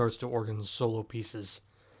in regards to organ solo pieces.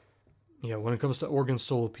 Yeah, when it comes to organ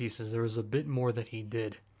solo pieces, there was a bit more that he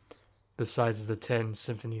did, besides the 10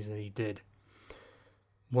 symphonies that he did.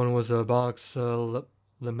 One was a Bach's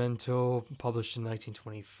Lamento, published in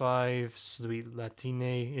 1925, Suite Latine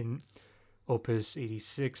in Opus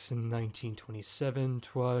 86 in 1927,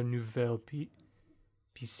 Trois Nouvelles Pièces,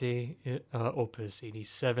 Opus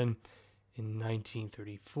 87 in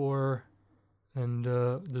 1934, and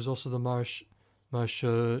there's also the Marche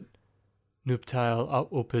Nuptiale,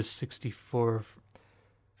 Opus 64,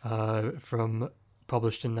 from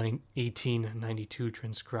published in 1892,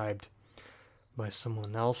 transcribed by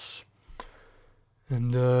someone else.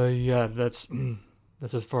 And yeah, that's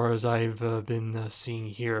as far as I've been seeing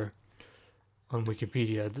here on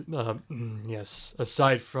Wikipedia. Yes,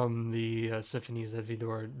 aside from the symphonies that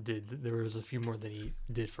Vidor did, there was a few more that he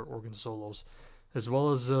did for organ solos, as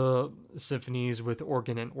well as symphonies with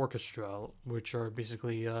organ and orchestra, which are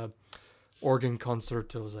basically organ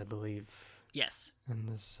concertos, I believe. Yes. And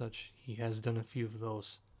as such, he has done a few of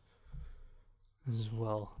those as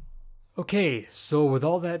well. Okay, so with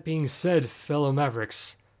all that being said, fellow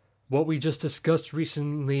Mavericks, what we just discussed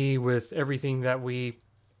recently with everything that we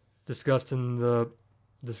discussed in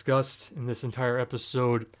this entire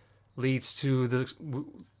episode leads to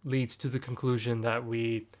the conclusion that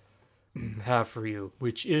we have for you,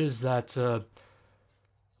 which is that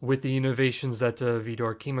with the innovations that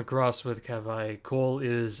Vidor came across with Kavai Cole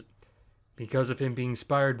is because of him being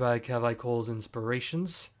inspired by Kavai Cole's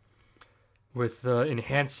inspirations, with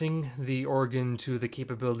enhancing the organ to the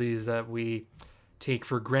capabilities that we take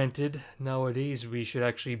for granted nowadays. We should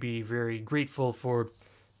actually be very grateful for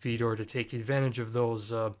Vidor to take advantage of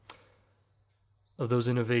those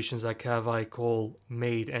innovations that Kavai Cole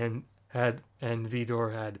made and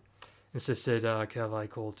Vidor had insisted Kavai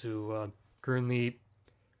Cole to currently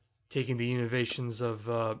taking the innovations of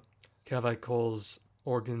Kavai Cole's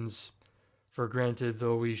organs for granted,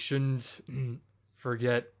 though we shouldn't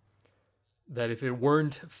forget that if it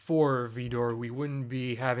weren't for Vidor, we wouldn't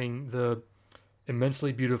be having the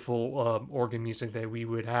immensely beautiful organ music that we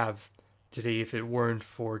would have today if it weren't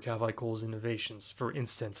for Kavai Cole's innovations. For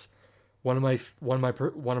instance, one of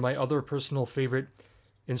my other personal favorite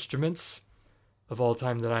instruments of all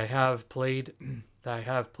time that I have played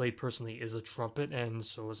personally is a trumpet, and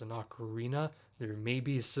so is an ocarina. There may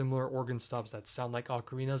be similar organ stops that sound like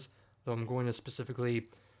ocarinas, though I'm going to specifically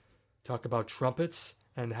talk about trumpets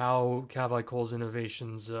and how Kavai Cole's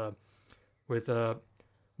innovations with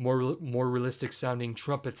more realistic sounding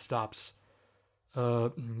trumpet stops.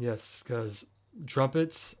 Yes, because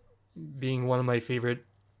trumpets being one of my favorite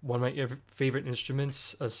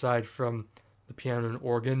instruments aside from the piano and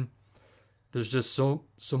organ. There's just so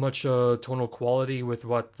much tonal quality with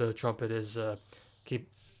what the trumpet is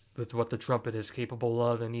capable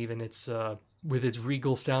of, and even its with its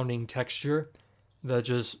regal sounding texture that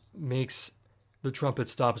just makes the trumpet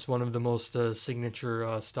stops one of the most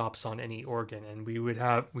signature stops on any organ. And we would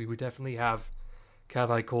definitely have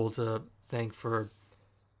Kavai Cole to thank for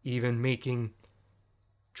even making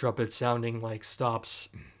trumpet sounding like stops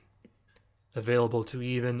available to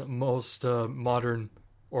even most modern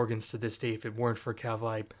organs to this day if it weren't for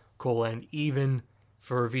Kavai Cole, and even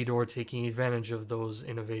for Vidor taking advantage of those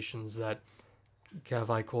innovations that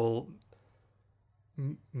Kavai Cole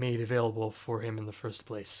made available for him in the first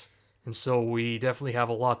place. And so we definitely have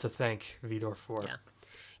a lot to thank Vidor for. Yeah.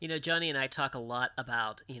 You know, Johnny and I talk a lot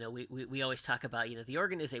about, we always talk about, the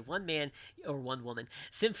organ is a one-man or one-woman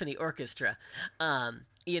symphony orchestra. And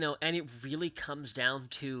it really comes down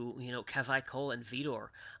to, Kavai Cole and Vidor.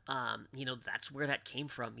 That's where that came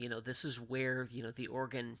from. This is where, the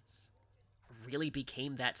organ really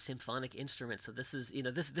became that symphonic instrument. So this is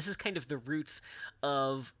this is kind of the roots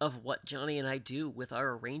of what Johnny and I do with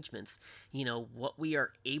our arrangements. What we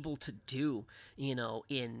are able to do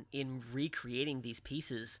in recreating these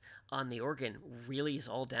pieces on the organ really is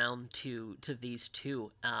all down to these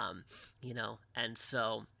two. And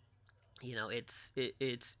so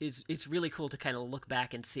it's really cool to kind of look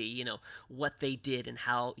back and see, what they did and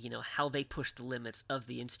how they pushed the limits of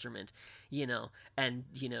the instrument, and,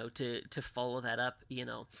 to follow that up,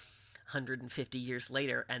 150 years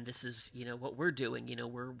later. And this is, what we're doing,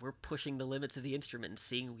 we're pushing the limits of the instrument and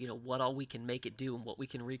seeing, what all we can make it do and what we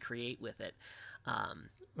can recreate with it.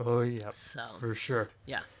 Oh, yeah, so, for sure.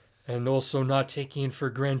 Yeah. And also not taking it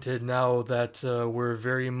for granted now that we're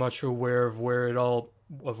very much aware of where it all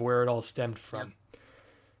stemmed from. Yep.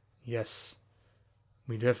 Yes.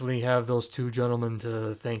 We definitely have those two gentlemen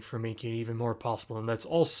to thank for making it even more possible. And that's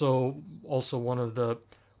also one of the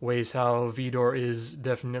ways how Vidor is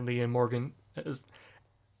definitely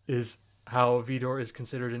is how Vidor is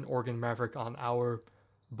considered an organ maverick on our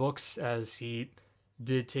books, as he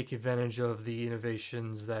did take advantage of the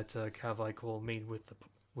innovations that Kavai Cole made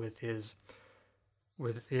with his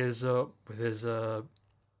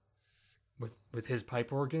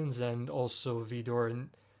pipe organs, and also Vidor and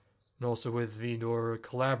also with Vidor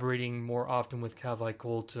collaborating more often with Kavai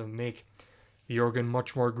Cole to make the organ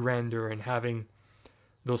much more grander, and having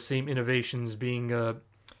those same innovations being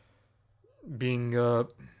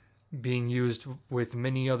used with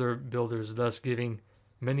many other builders, thus giving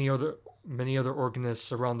many other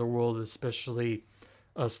organists around the world, especially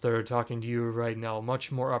us that are talking to you right now,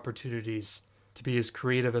 much more opportunities to be as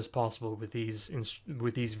creative as possible with these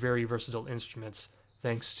very versatile instruments,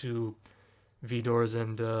 thanks to Vidor's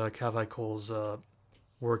and Kavai Cole's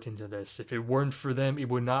work into this. If it weren't for them,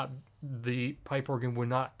 the pipe organ would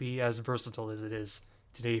not be as versatile as it is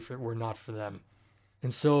today if it were not for them.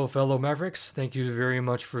 And so, fellow Mavericks, thank you very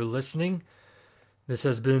much for listening. This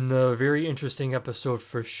has been a very interesting episode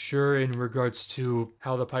for sure in regards to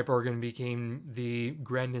how the pipe organ became the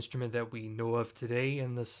grand instrument that we know of today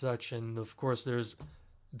and the such. And of course, there's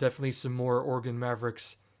definitely some more organ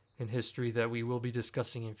mavericks in history that we will be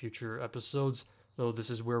discussing in future episodes, though this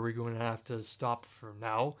is where we're going to have to stop for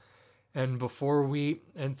now. And before we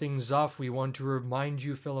end things off, we want to remind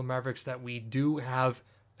you, fellow Mavericks, that we do have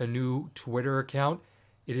a new Twitter account.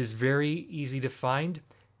 It is very easy to find.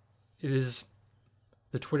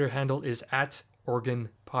 The Twitter handle is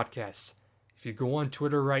 @OrganPodcast. If you go on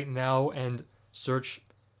Twitter right now and search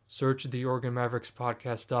the Organ Mavericks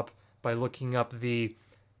podcast up by looking up the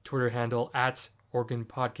Twitter handle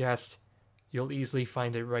 @OrganPodcast, you'll easily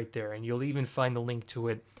find it right there. And you'll even find the link to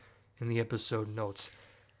it in the episode notes.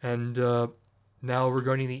 And now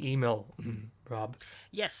regarding the email, Rob.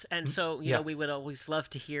 Yes, and so, you know, we would always love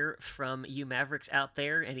to hear from you Mavericks out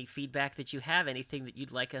there, any feedback that you have, anything that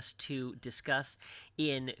you'd like us to discuss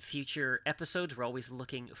in future episodes. We're always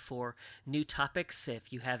looking for new topics.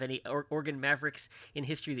 If you have any Organ Mavericks in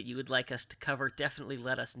history that you would like us to cover, definitely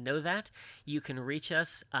let us know that. You can reach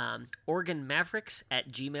us,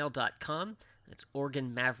 organmavericks@gmail.com. It's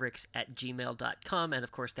organmavericks@gmail.com, and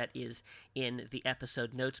of course that is in the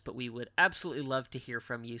episode notes, but we would absolutely love to hear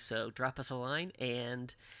from you, so drop us a line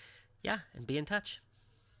and be in touch.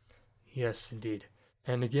 Yes, indeed.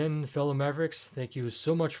 And again, fellow Mavericks, thank you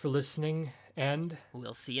so much for listening, and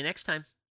we'll see you next time.